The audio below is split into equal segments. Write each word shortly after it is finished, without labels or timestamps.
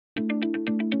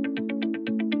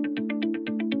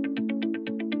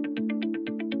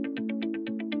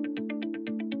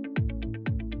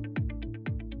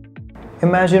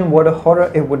Imagine what a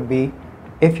horror it would be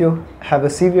if you have a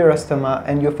severe asthma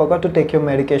and you forgot to take your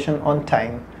medication on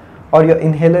time, or your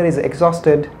inhaler is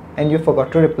exhausted and you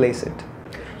forgot to replace it.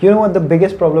 You know what the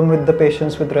biggest problem with the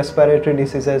patients with respiratory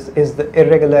diseases is? The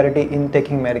irregularity in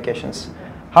taking medications.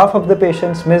 Half of the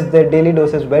patients miss their daily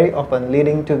doses very often,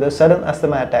 leading to the sudden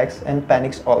asthma attacks and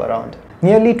panics all around.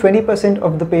 Nearly 20%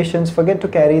 of the patients forget to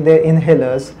carry their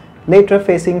inhalers, later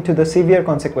facing to the severe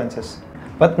consequences.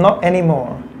 But not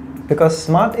anymore, because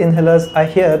smart inhalers are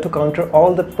here to counter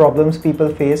all the problems people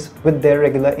face with their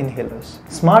regular inhalers.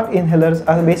 Smart inhalers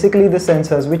are basically the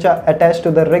sensors which are attached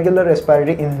to the regular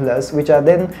respiratory inhalers, which are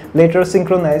then later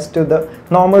synchronized to the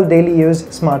normal daily use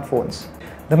smartphones.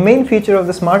 The main feature of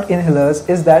the smart inhalers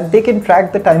is that they can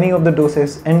track the timing of the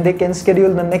doses and they can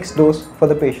schedule the next dose for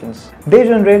the patients. They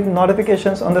generate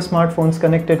notifications on the smartphones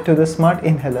connected to the smart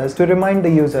inhalers to remind the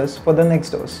users for the next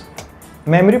dose.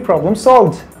 Memory problem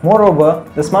solved! Moreover,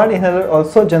 the smart inhaler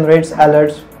also generates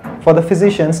alerts for the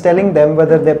physicians telling them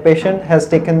whether their patient has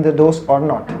taken the dose or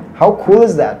not. How cool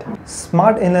is that?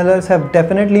 Smart inhalers have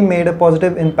definitely made a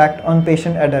positive impact on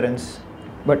patient adherence.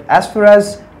 But as far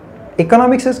as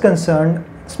economics is concerned,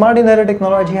 smart inhaler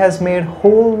technology has made a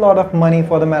whole lot of money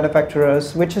for the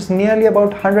manufacturers, which is nearly about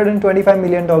 $125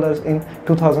 million in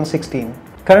 2016.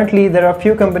 Currently, there are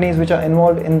few companies which are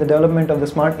involved in the development of the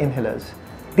smart inhalers.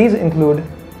 These include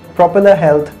Propeller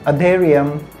Health,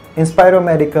 Adherium, Inspiro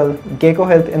Medical, Gecko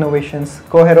Health Innovations,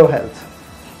 Cohero Health.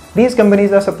 These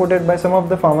companies are supported by some of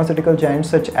the pharmaceutical giants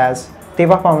such as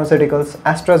Teva Pharmaceuticals,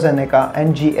 AstraZeneca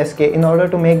and GSK in order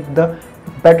to make the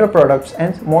better products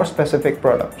and more specific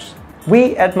products.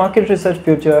 We at Market Research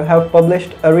Future have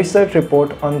published a research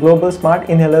report on global smart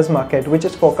inhalers market which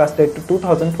is forecasted to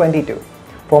 2022.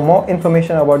 For more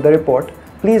information about the report,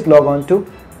 please log on to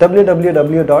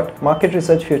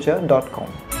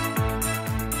www.marketresearchfuture.com.